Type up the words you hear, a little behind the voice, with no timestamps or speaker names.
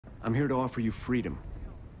I'm here to offer you freedom.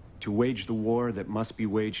 To wage the war that must be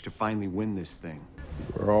waged to finally win this thing.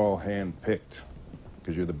 We're all hand-picked,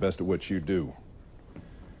 because you're the best at what you do.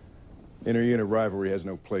 Inter-unit rivalry has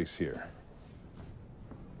no place here.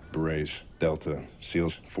 Berets, Delta,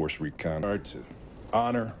 SEALs, Force Recon. Hard to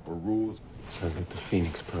honor or rules. Sounds like the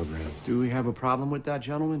Phoenix program. Do we have a problem with that,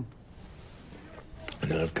 gentlemen?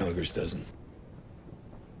 Not if Congress doesn't.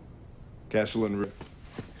 Castle and Rick.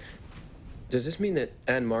 Does this mean that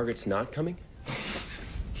Anne Margaret's not coming?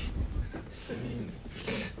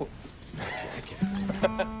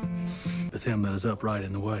 With him that is upright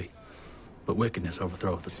in the way, but wickedness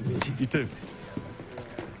overthroweth us. You too.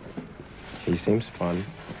 He seems fun.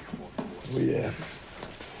 Oh, yeah.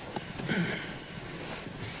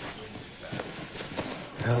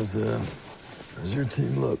 How's your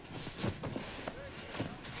team look?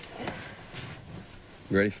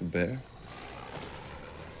 Ready for bear?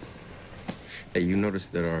 Hey, you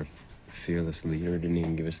noticed that our fearless leader didn't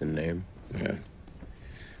even give us a name? Yeah.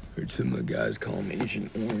 Heard some of the guys call him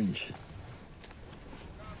Agent Orange.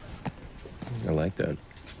 I like that.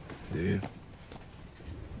 Do you?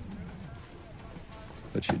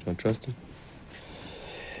 But you don't trust him?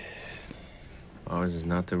 Ours is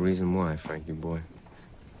not the reason why, Frankie boy.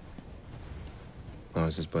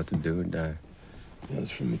 Ours is but to do or die.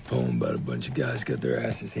 That's from a poem about a bunch of guys got their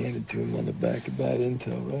asses handed to them on the back of bad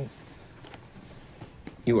intel, right?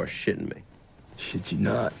 You are shitting me. Shit you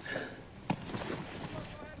not.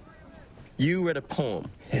 You read a poem.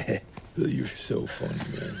 Bill, you're so funny,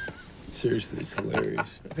 man. Seriously, it's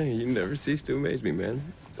hilarious. Hey, you never cease to amaze me,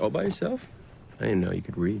 man. All by yourself? I didn't know you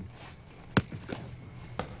could read.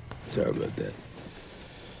 Sorry about that.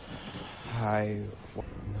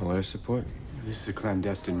 No air support? This is a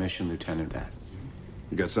clandestine mission, Lieutenant.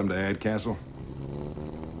 You got something to add, Castle?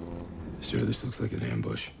 Sir, this looks like an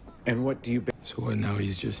ambush. And what do you... So what, now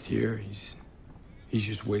he's just here? He's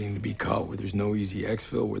just waiting to be caught where there's no easy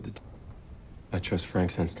exfil, where the... I trust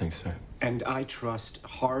Frank's instincts, sir. And I trust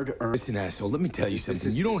hard-earned... Listen, asshole, let me tell you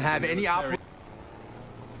something. You don't have any opportunity...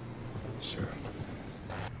 Sir.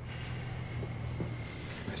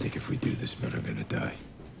 I think if we do this, men are gonna die.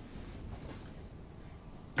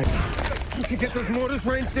 You can get those mortars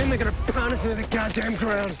ranged in, they're gonna pound us into the goddamn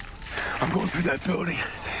ground. I'm going through that building.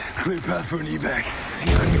 Clear path for an evac.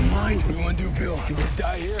 You out of your mind? What do you want to do, Bill? You gonna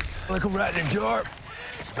die here? Like a rat in a jar?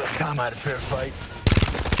 It's about time I had a fair fight.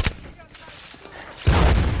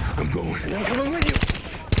 I'm going. I'm coming with you.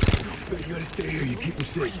 Bill, you gotta stay here. You keep him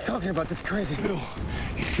safe. What are you talking about? That's crazy. Bill,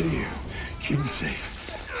 you stay here. Keep him safe.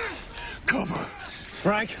 Cover.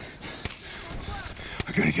 Frank?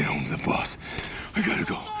 I gotta get home to the boss. I gotta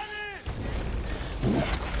go.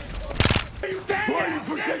 Why are you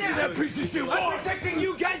protecting that piece of shit? I'm protecting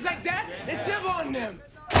you guys like that? It's them on them.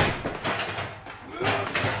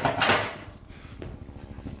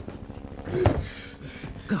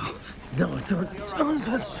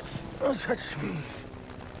 Don't touch me.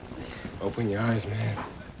 Open your eyes, man.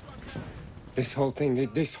 This whole thing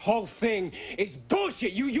is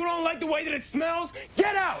bullshit. You don't like the way that it smells?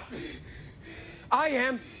 Get out! I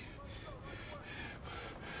am.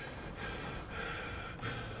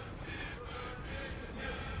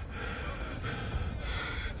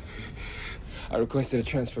 I requested a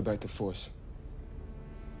transfer back to Force.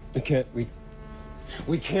 We can't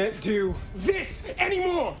do this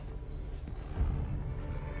anymore!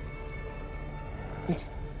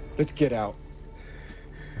 Let's get out.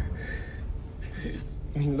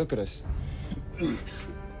 I mean, look at us.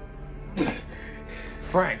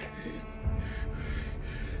 Frank!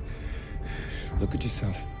 Look at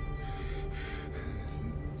yourself.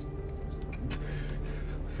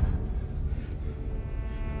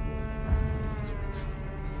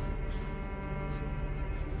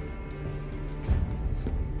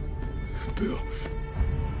 Bill.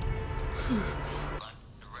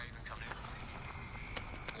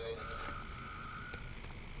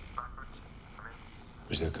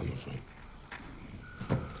 Where's that coming from?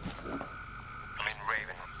 Come in,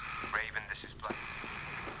 Raven. Raven, this is Black.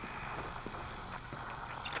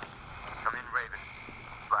 Come in, Raven.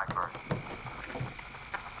 Blackbird.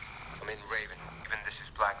 Come in, Raven. Raven, this is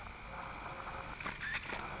Black.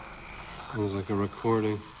 Sounds like a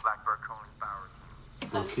recording. Blackbird calling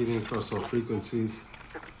Bowers. Repeating across all frequencies.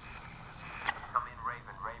 Come in,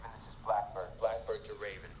 Raven. Raven, this is Blackbird. Blackbird to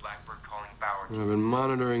Raven. Blackbird calling Bowers. I've been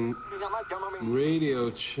monitoring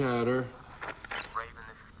radio chatter. Raven,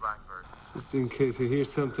 this is Blackbird. Just in case I hear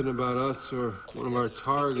something about us or one of our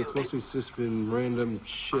targets. Mostly it's just been random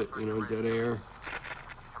shit, you know, dead air.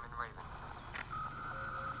 Come in, Raven.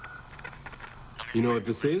 You know what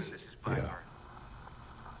this is? Yeah.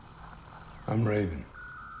 I'm Raven.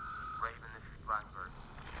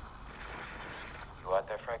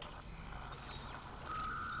 there, Frankie?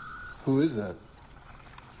 Who is that?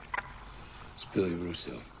 It's Billy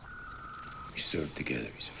Russo. We served together.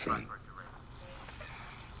 He's a friend.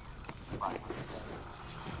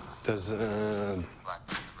 Does Raven.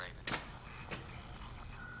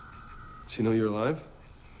 he know you're alive?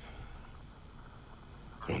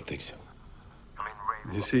 I don't think so.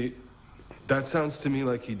 Raven. You see, that sounds to me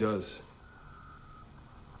like he does.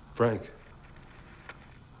 Frank,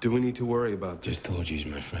 do we need to worry about this? Just told you he's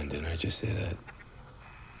my friend, didn't I just say that?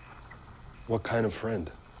 What kind of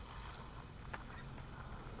friend?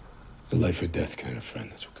 A life or death kind of friend.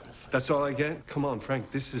 That's what kind of friend. That's all I get? Come on, Frank,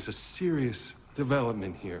 this is a serious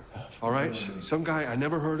development here. All right? Some guy, I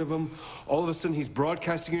never heard of him. All of a sudden, he's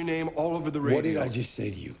broadcasting your name all over the radio. What did I just say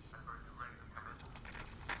to you?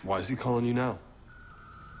 Why is he calling you now?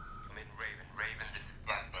 Come in, Raven. Raven, this is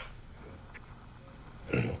Blackbird.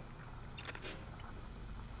 I don't know.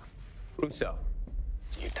 Russo.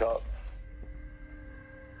 You talk.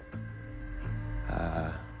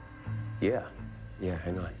 Yeah,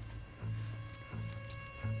 hang on.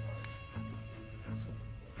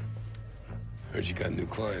 Heard you got a new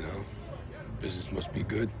client, huh? Business must be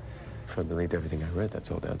good. If I believed everything I read,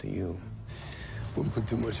 that's all down to you. Wouldn't put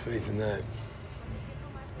too much faith in that.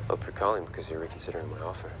 Hope you're calling because you're reconsidering my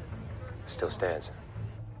offer. It still stands.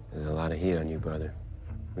 There's a lot of heat on you, brother.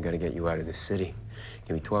 We gotta get you out of this city.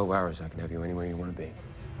 Give me 12 hours, I can have you anywhere you want to be.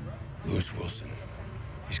 Lewis Wilson.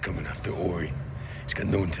 He's coming after Ori. He's got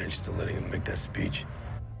no intentions of letting him make that speech.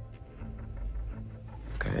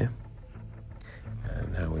 Okay.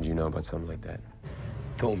 And how would you know about something like that?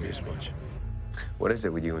 Told me as much. What is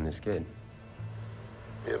it with you and this kid?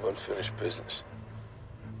 We have unfinished business.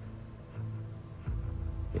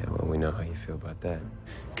 Yeah, well, we know how you feel about that.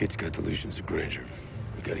 Kid's got delusions of grandeur.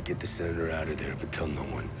 You gotta get the senator out of there, but tell no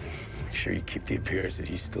one. Make sure you keep the appearance that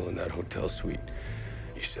he's still in that hotel suite.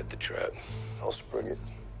 You set the trap. I'll spring it.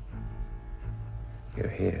 You're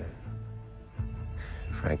here.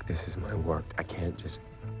 Frank, this is my work. I can't just...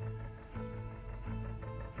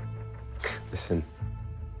 Listen.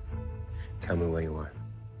 Tell me where you are.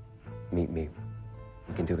 Meet me.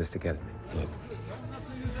 We can do this together. Look.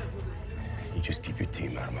 You just keep your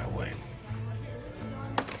team out of my way.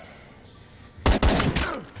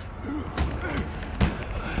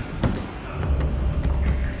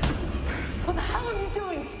 What the hell are you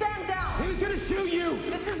doing? Stand down! He was gonna shoot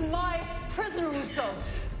you! This is my prisoner, Russo.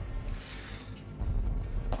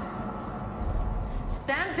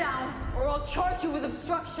 Stand down, or I'll charge you with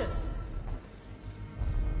obstruction.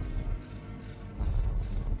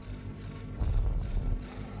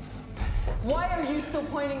 Why are you still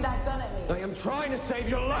pointing that gun at me? I am trying to save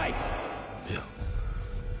your life! Bill.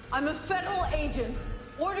 I'm a federal agent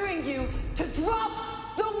ordering you to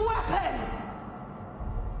drop the weapon!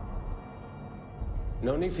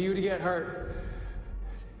 No need for you to get hurt.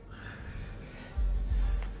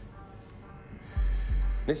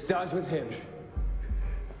 This starts with him.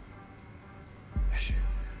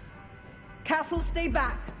 Castle, stay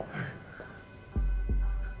back.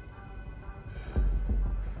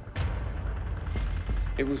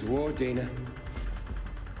 It was war, Dana.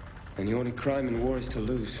 And the only crime in war is to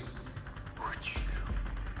lose. What'd you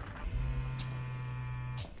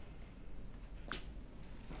do?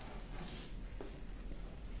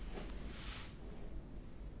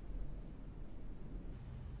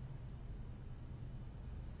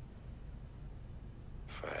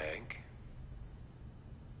 Frank?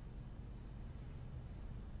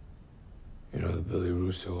 You know the Billy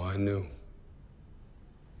Russo I knew?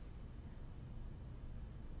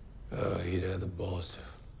 He'd had the balls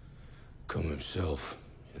to come himself,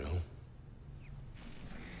 you know?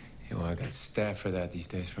 Yeah, well, I got staff for that these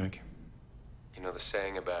days, Frank. You know the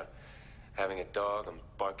saying about having a dog and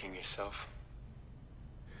barking yourself?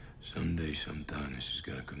 Someday, sometime, this is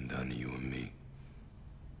gonna come down to you and me.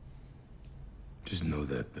 Just know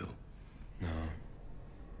that, Bill. No,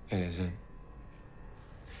 it isn't.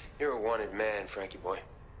 You're a wanted man, Frankie boy.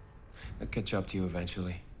 I'll catch up to you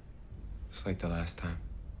eventually. Just like the last time.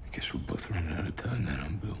 I guess we're both running out of time then, huh,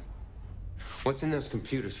 Bill? What's in those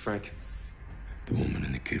computers, Frank? The woman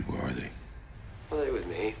and the kid, where are they? Well, they're with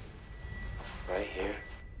me. Right here.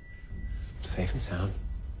 Safe and sound.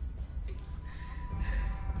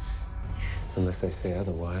 Unless they say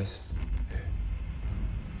otherwise.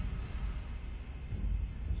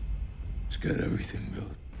 He's got everything,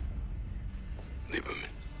 Bill.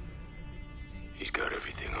 Lieberman. He's got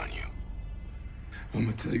everything on you. I'm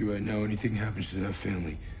gonna tell you right now, anything happens to that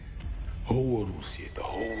family, the whole world will see it. The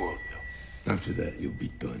whole world, Bill. After that, you'll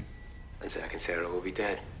be done. And Zack and Sarah will be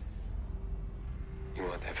dead. You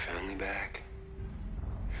want that family back?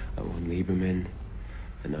 I want Lieberman.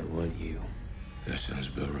 And I want you. That sounds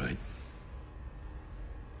about right.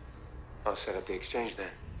 I'll set up the exchange then.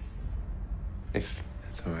 If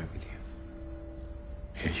that's all right with you.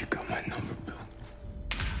 Here, you got my number, Bill.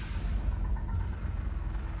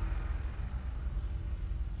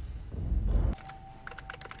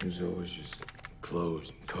 It was always just clothes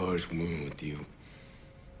and cars moving with you.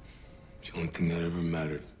 It's the only thing that ever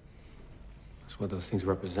mattered. That's what those things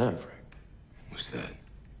represent, Frank. What's that?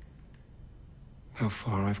 How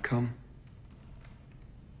far I've come.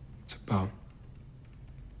 It's about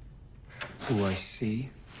who I see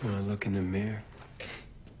when I look in the mirror.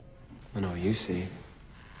 I know you see.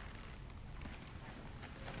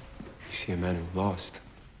 You see a man who lost.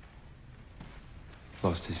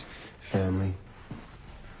 Lost his family.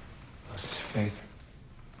 Lost his faith.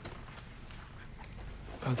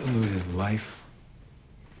 About to lose his life.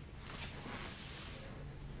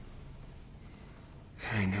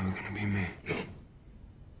 That ain't never gonna be me. No.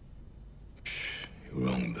 You're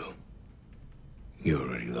wrong, Bill. You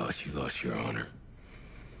already lost. You lost your honor.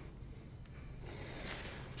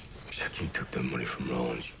 After you took that money from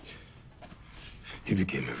Rollins, you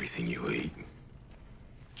became everything you hate.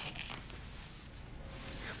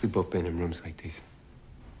 We've both been in rooms like these.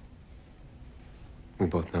 We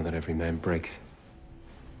both know that every man breaks.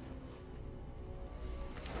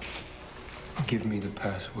 Give me the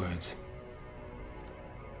passwords.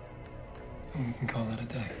 And we can call it a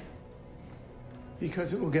day.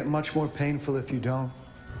 Because it will get much more painful if you don't.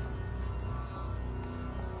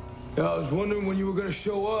 Yeah, I was wondering when you were gonna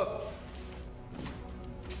show up.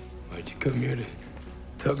 Why'd you come here to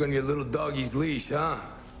tug on your little doggy's leash, huh?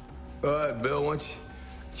 All right, Bill, why don't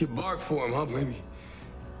you bark for him, huh?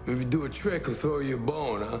 Maybe do a trick or throw you a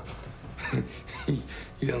bone, huh?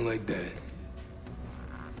 You don't like that.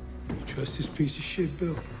 You trust this piece of shit,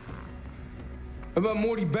 Bill? How about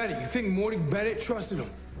Morty Bennett? You think Morty Bennett trusted him?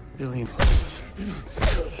 Billy.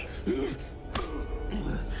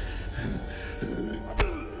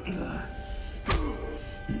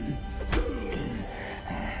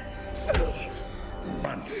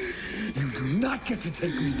 You do not get to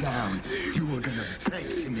take me down. You are gonna beg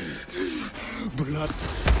to me. Blood.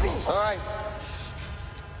 All right.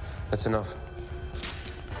 That's enough.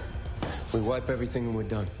 We wipe everything and we're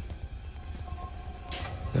done.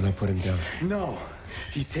 Then I put him down. No.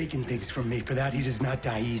 He's taken things from me. For that, he does not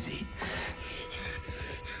die easy.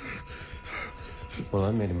 Well,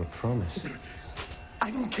 I made him a promise. I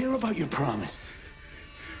don't care about your promise.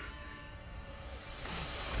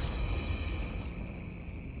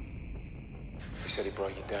 He said he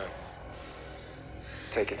brought you down.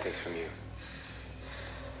 Taking things from you.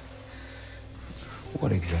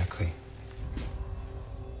 What exactly?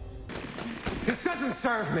 This doesn't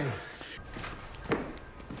serve me.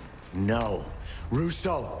 No.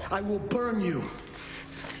 Russo, I will burn you.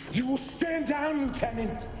 You will stand down,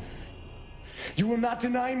 Lieutenant. You will not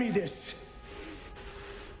deny me this.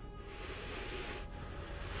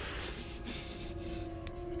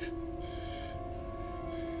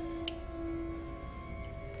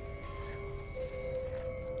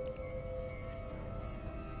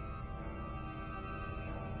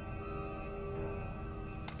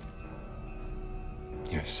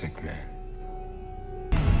 You're a sick man.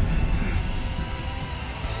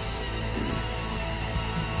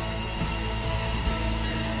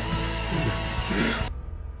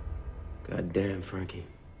 God damn, Frankie.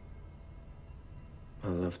 I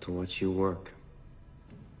love to watch you work.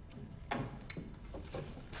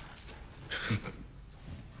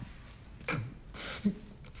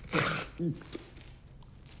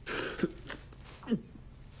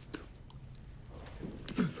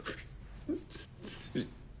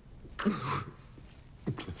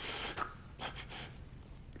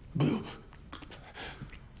 Bill.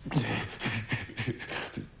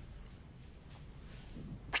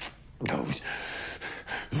 Those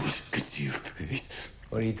could see your face.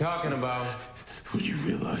 What are you talking about? When you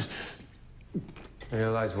realize.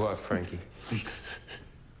 Realize what, Frankie?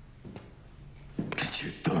 That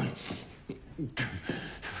you're done.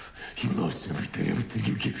 You lost everything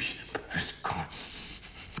you gave me. It's gone.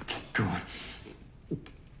 It's gone.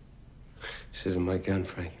 This isn't my gun,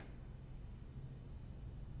 Frank.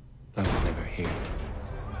 I would never hear it.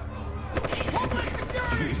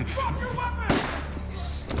 Drop your weapon!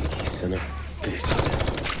 Sneaky son of a bitch.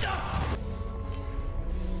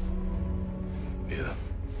 Yeah.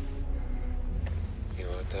 You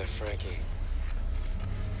want that, Frankie?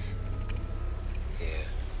 Yeah.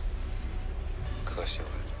 Of course you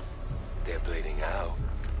would. They're bleeding out.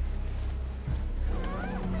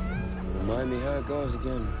 Remind me how it goes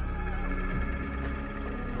again.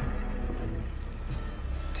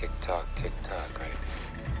 Tick-tock, right?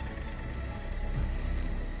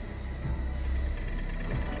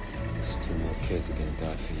 These 2 more kids are gonna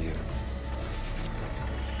die for you.